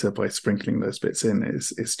later by sprinkling those bits in.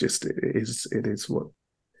 It's just it is what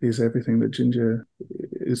is everything that Ginger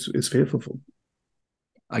is fearful for.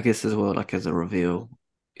 I guess as well, like as a reveal,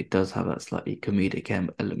 it does have that slightly comedic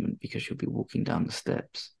element because she'll be walking down the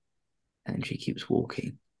steps and she keeps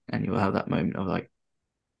walking, and you'll have that moment of like,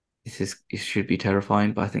 this should be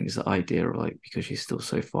terrifying, but I think it's the idea of like because she's still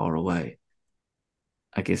so far away.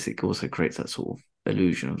 I guess it also creates that sort of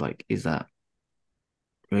illusion of like, is that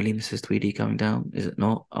really Mrs. Tweedy coming down? Is it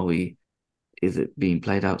not? Are we? Is it being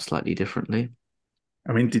played out slightly differently?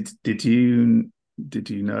 I mean, did you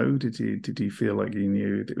know? Did you feel like you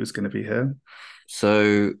knew it was going to be her?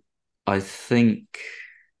 So I think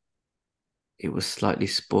it was slightly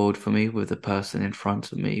spoiled for me with the person in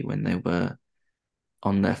front of me when they were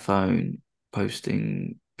on their phone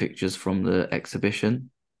posting pictures from the exhibition.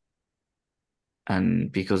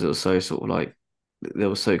 And because it was so sort of like they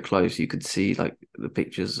were so close, you could see like the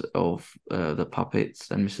pictures of the puppets,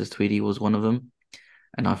 and Mrs. Tweedy was one of them.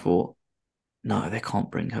 And I thought, no, they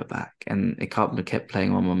can't bring her back. And it kind of kept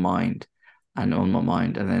playing on my mind and on my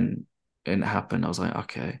mind. And then it happened. I was like,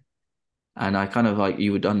 okay. And I kind of like,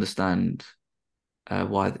 you would understand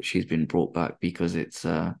why that she's been brought back because it's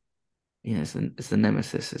the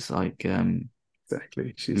nemesis. It's like Exactly.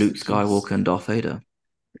 Luke She's Skywalker and Darth Vader.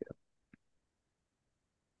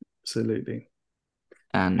 absolutely.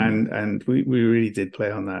 And And we really did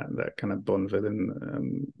play on that kind of Bond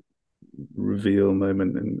villain reveal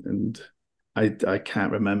moment, and I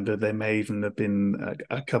can't remember. There may even have been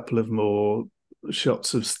a couple of more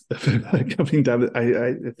shots of stuff coming down.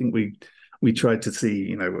 I think we tried to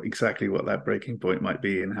see exactly what that breaking point might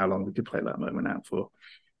be and how long we could play that moment out for.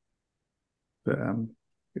 But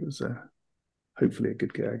it was hopefully a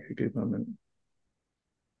good gag, a good moment.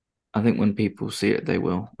 I think when people see it, they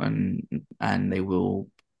will, and they will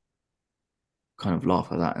kind of laugh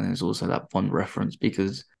at that. And there's also that Bond reference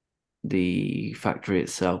because the factory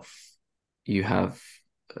itself, you have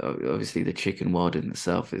obviously the chicken world in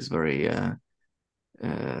itself is very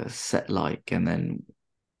set like, and then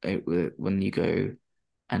when you go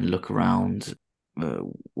and look around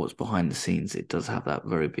what's behind the scenes, it does have that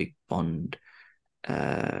very big Bond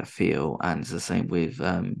feel, and it's the same with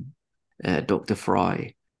Dr.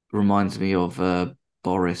 Fry. Reminds me of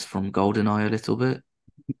Boris from GoldenEye a little bit.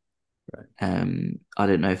 Right. I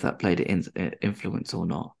don't know if that played an influence or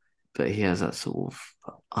not, but he has that sort of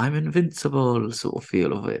 "I'm invincible" sort of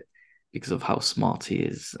feel of it because of how smart he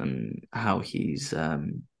is and how he's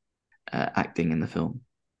acting in the film.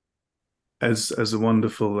 As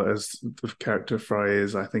wonderful as the character Fry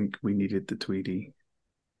is, I think we needed the Tweedy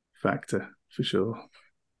factor for sure.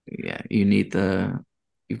 Yeah, you've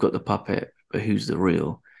got the puppet, but who's the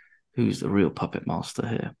real puppet master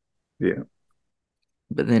here? Yeah.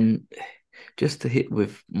 But then, just to hit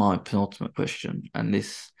with my penultimate question, and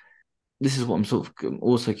this is what I'm sort of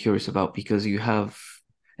also curious about because you have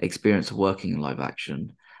experience of working in live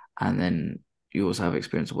action, and then you also have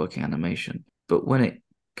experience of working animation. But when it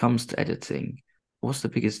comes to editing, what's the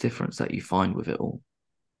biggest difference that you find with it all?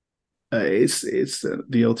 It's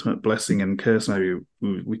the ultimate blessing and curse. Maybe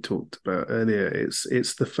we talked about earlier.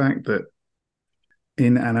 It's the fact that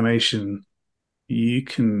in animation you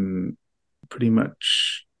can pretty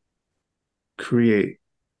much create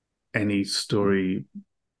any story,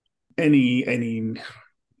 any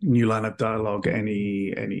new line of dialogue,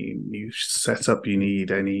 any new setup you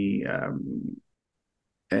need, anything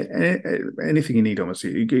you need. Almost,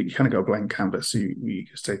 you kind of got a blank canvas. You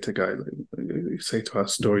say to a guy, you say to our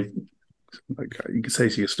story, like you can say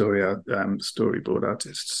to your storyboard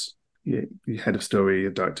artists, your head of story,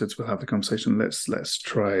 your directors will have the conversation. Let's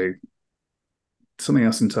try something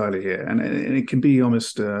else entirely here, and it can be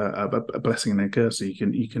almost a blessing and a curse. So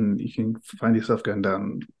you can find yourself going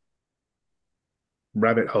down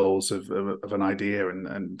rabbit holes of an idea,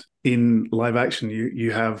 and in live action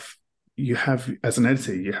you have as an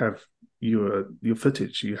editor you have your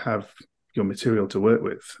footage, you have your material to work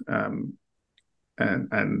with, and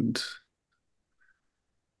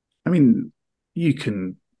I mean, you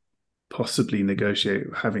can possibly negotiate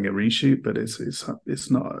having a reshoot, but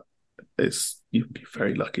it's not. It's you'd be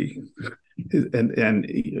very lucky, and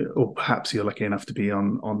or perhaps you're lucky enough to be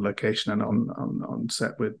on location and on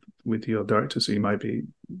set with your director, so you might be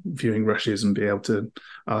viewing rushes and be able to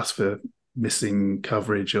ask for missing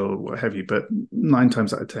coverage or what have you. But 9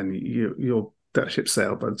 times out of 10, you're that ship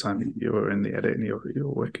sailed by the time you're in the edit and you're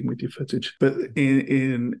working with your footage. But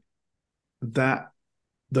in that,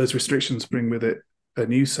 those restrictions bring with it a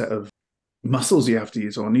new set of muscles you have to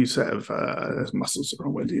use, or a new set of muscles.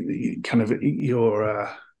 Kind of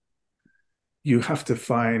you have to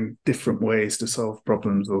find different ways to solve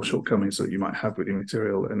problems or shortcomings that you might have with your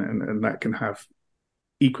material, and that can have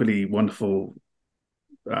equally wonderful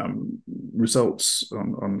results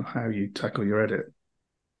on how you tackle your edit.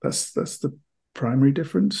 That's the primary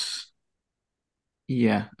difference.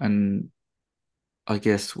 Yeah, and I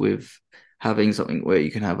guess with having something where you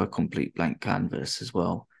can have a complete blank canvas as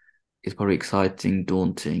well is probably exciting,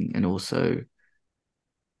 daunting, and also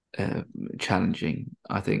uh, challenging.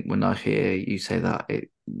 I think when I hear you say that,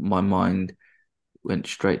 my mind went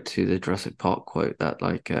straight to the Jurassic Park quote that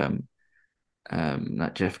that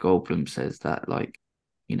Jeff Goldblum says that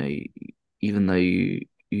you know even though you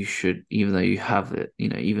should even though you have it,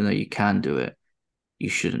 even though you can do it, you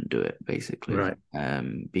shouldn't do it basically, Right.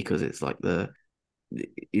 because it's like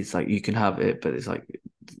you can have it, but it's like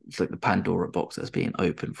the Pandora box that's being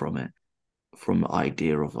opened from it, from the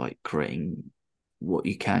idea of like creating what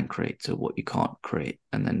you can create to what you can't create,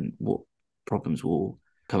 and then what problems will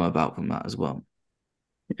come about from that as well.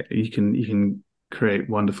 Yeah, you can create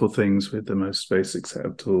wonderful things with the most basic set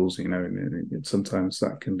of tools, and sometimes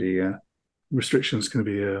that can be restrictions can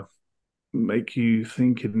be make you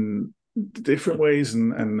think in different ways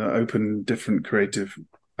and open different creative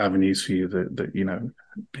avenues for you that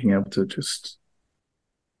being able to just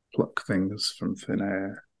pluck things from thin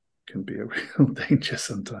air can be a real danger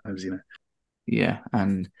sometimes. Yeah,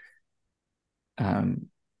 and um,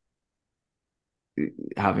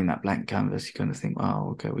 having that blank canvas, you kind of think,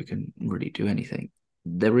 oh, okay, we can really do anything.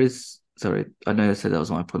 There is, sorry, I know I said that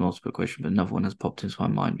was my penultimate question, but another one has popped into my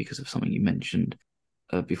mind because of something you mentioned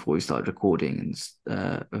before we started recording, and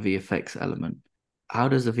a VFX element. How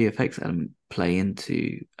does the VFX element play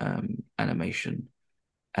into animation?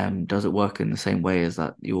 Does it work in the same way as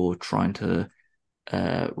that you're trying to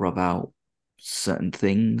rub out certain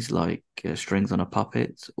things like strings on a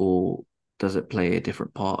puppet, or does it play a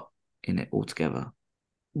different part in it altogether?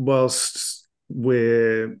 Whilst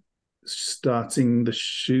we're starting the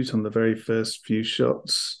shoot on the very first few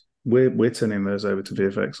shots, we're turning those over to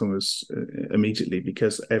VFX almost immediately,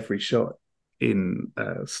 because every shot in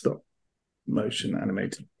stop motion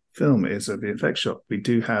animated film is a VFX shot.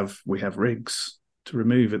 We have rigs to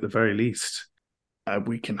remove at the very least.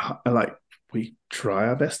 We can we try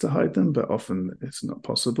our best to hide them, but often it's not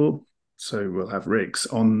possible. So we'll have rigs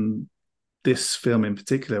on this film in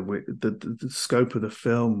particular. The scope of the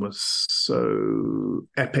film was so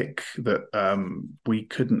epic that we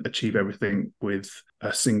couldn't achieve everything with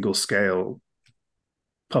a single scale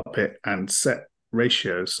puppet and set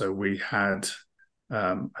ratio. So we had,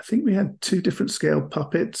 I think we had two different scale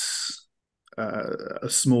puppets, a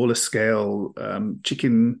smaller scale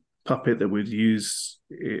chicken puppet that we'd use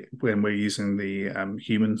when we're using the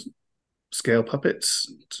human scale puppets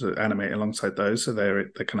to animate alongside those. So they're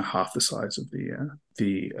kind of half the size of the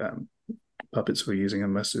puppets we're using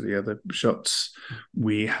in most of the other shots.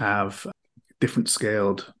 We have different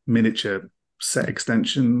scaled miniature set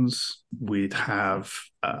extensions. We'd have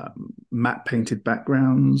matte painted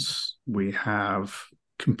backgrounds. We have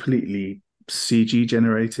completely CG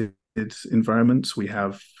generated environments. We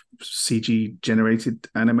have CG generated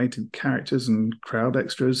animated characters and crowd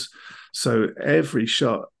extras. So every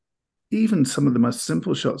shot, even some of the most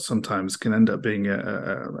simple shots, sometimes can end up being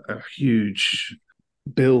a huge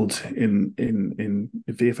build in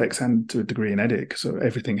VFX and to a degree in edit. So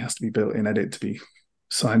everything has to be built in edit to be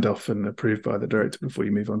signed off and approved by the director before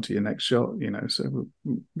you move on to your next shot. So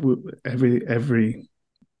every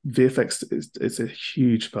VFX is a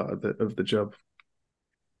huge part of the job,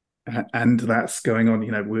 and that's going on.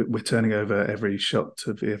 We're turning over every shot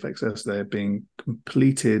to VFX as they're being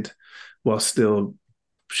completed, while still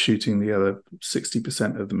shooting the other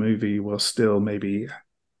 60% of the movie, while still maybe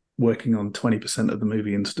working on 20% of the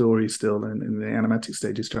movie in story still in the animatic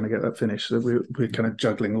stages, trying to get that finished. So we're kind of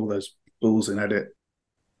juggling all those balls in edit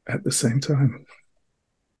at the same time.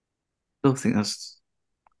 I still think that's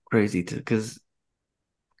crazy to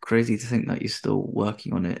think that you're still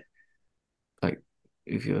working on it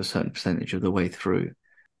if you're a certain percentage of the way through.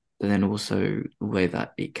 But then also the way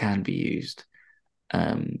that it can be used,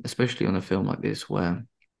 especially on a film like this where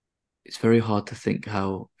it's very hard to think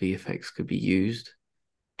how VFX could be used,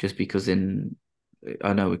 just because in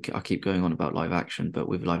I know I keep going on about live action, but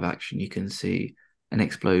with live action you can see an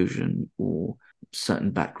explosion or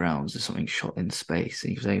certain backgrounds or something shot in space,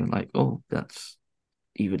 and you're saying like, oh, that's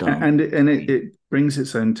either done. It brings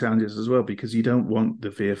its own challenges as well, because you don't want the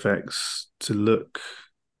VFX to look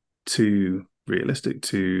too realistic,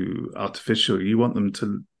 too artificial. You want them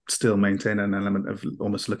to still maintain an element of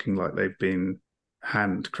almost looking like they've been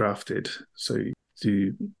handcrafted. So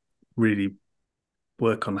to really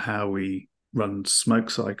work on how we run smoke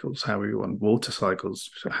cycles, how we run water cycles,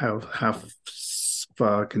 how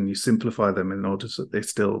far can you simplify them in order so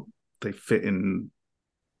that they fit in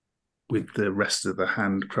with the rest of the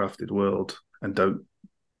handcrafted world and don't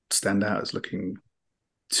stand out as looking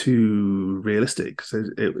too realistic,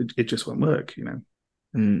 because it just won't work, you know.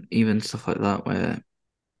 And even stuff like that where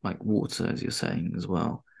like water, as you're saying as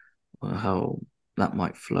well, or how that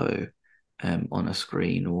might flow on a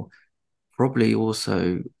screen, or probably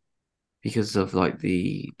also because of like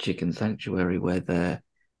the chicken sanctuary where they're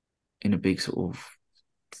in a big sort of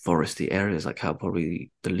foresty areas, like how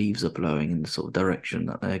probably the leaves are blowing in the sort of direction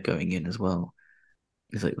that they're going in as well.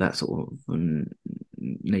 It's like that sort of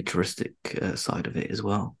naturistic side of it as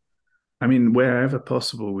well. I mean, wherever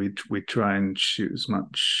possible, we try and shoot as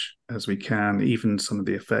much as we can. Even some of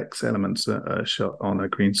the effects elements are shot on a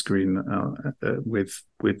green screen with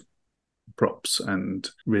props and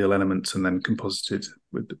real elements, and then composited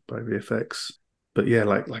by VFX. But yeah,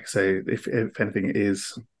 like I say, if anything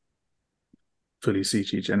is fully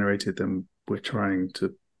CG generated, then we're trying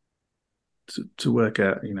to work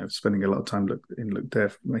out, you know, spending a lot of time look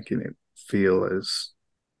there, making it feel as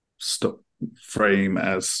stop frame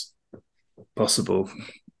as possible.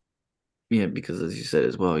 Yeah, because as you said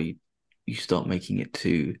as well, you start making it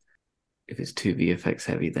too, if it's too VFX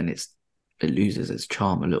heavy, then it loses its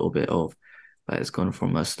charm a little bit of that. It's gone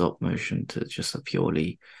from a stop motion to just a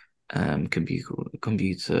purely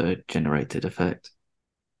computer generated effect.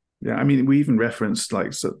 Yeah, I mean, we even referenced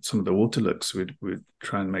like some of the water looks. We'd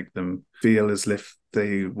try and make them feel as if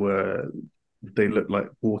they looked like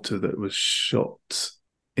water that was shot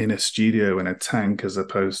in a studio in a tank, as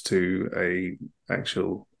opposed to a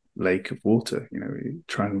actual lake of water. You know, we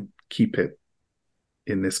try and keep it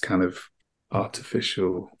in this kind of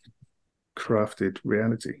artificial crafted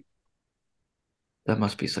reality. That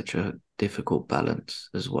must be such a difficult balance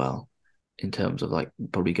as well, in terms of like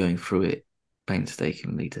probably going through it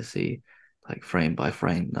painstakingly to see like frame by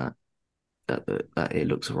frame that it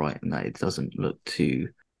looks right and that it doesn't look too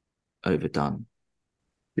overdone.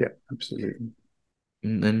 Yeah, absolutely.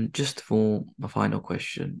 And then just for my final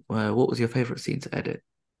question, what was your favorite scene to edit?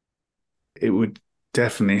 It would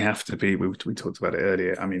definitely have to be. We talked about it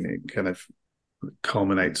earlier. I mean, it kind of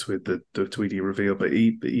culminates with the Tweedy reveal, but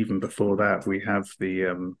even before that, we have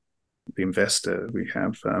the investor. We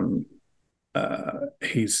have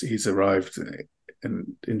he's arrived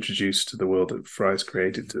and introduced to the world that Fry's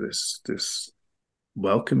created, to this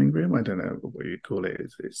welcoming room. I don't know what you call it.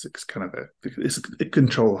 It's kind of it's a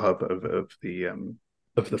control hub of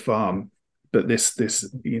the farm. But this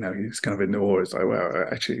you know, he's kind of in awe. It's like, wow,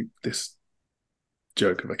 actually this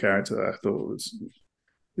joke of a character that I thought was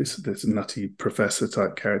this nutty professor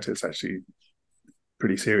type character. It's actually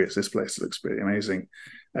pretty serious. This place looks pretty amazing.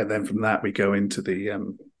 And then from that we go into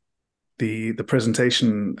the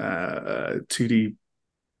presentation, 2D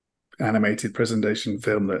animated presentation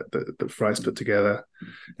film that Fry's put together,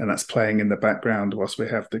 and that's playing in the background whilst we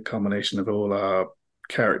have the culmination of all our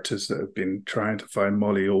characters that have been trying to find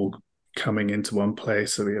Molly all coming into one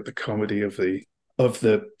place. So we have the comedy of the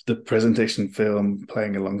presentation film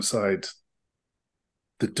playing alongside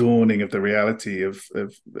the dawning of the reality of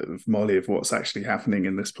Molly, of what's actually happening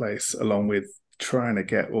in this place, along with trying to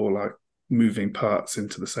get all our moving parts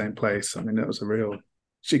into the same place. I mean, that was a real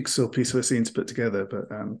jigsaw piece of a scene to put together, but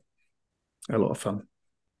a lot of fun.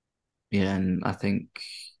 Yeah, and I think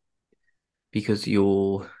because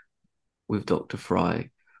you're with Dr. Fry,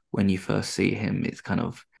 when you first see him, it's kind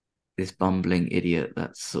of this bumbling idiot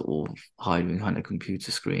that's sort of hiding behind a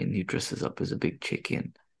computer screen who dresses up as a big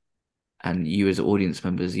chicken. And you as audience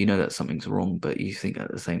members, you know that something's wrong, but you think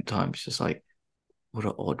at the same time, it's just like, what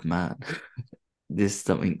an odd man. This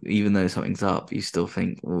something, even though something's up, you still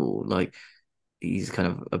think, oh, like he's kind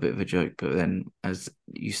of a bit of a joke. But then as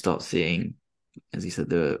you start seeing, as you said,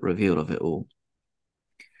 the reveal of it all,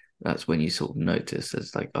 that's when you sort of notice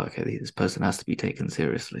it's like, okay, this person has to be taken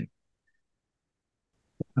seriously.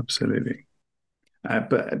 Absolutely.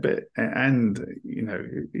 But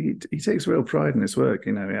he takes real pride in his work.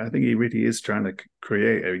 I think he really is trying to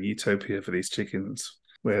create a utopia for these chickens,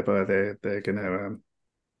 whereby they're going to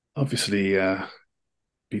obviously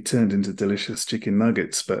be turned into delicious chicken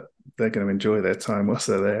nuggets, but they're going to enjoy their time whilst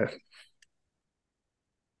they're there.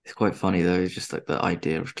 It's quite funny though. It's just like the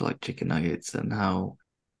idea of like chicken nuggets and how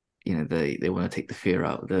they want to take the fear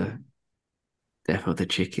out of the death of the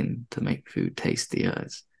chicken to make food tastier.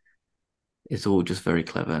 It's all just very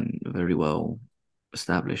clever and very well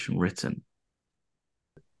established and written.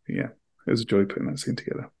 Yeah, it was a joy putting that scene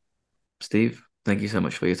together. Steve, thank you so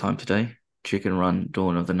much for your time today. Chicken Run: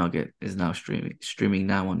 Dawn of the Nugget is now streaming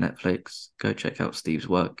now on Netflix. Go check out Steve's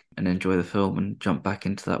work and enjoy the film and jump back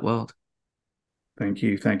into that world. Thank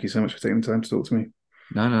you. Thank you so much for taking the time to talk to me.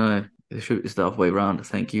 No, no, no. It's the other way around.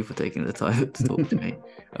 Thank you for taking the time to talk to me.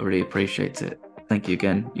 I really appreciate it. Thank you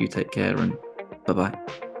again. You take care and bye bye.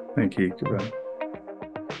 Thank you. Goodbye.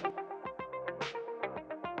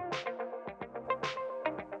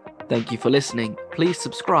 Thank you for listening. Please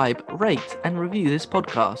subscribe, rate, and review this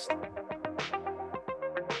podcast.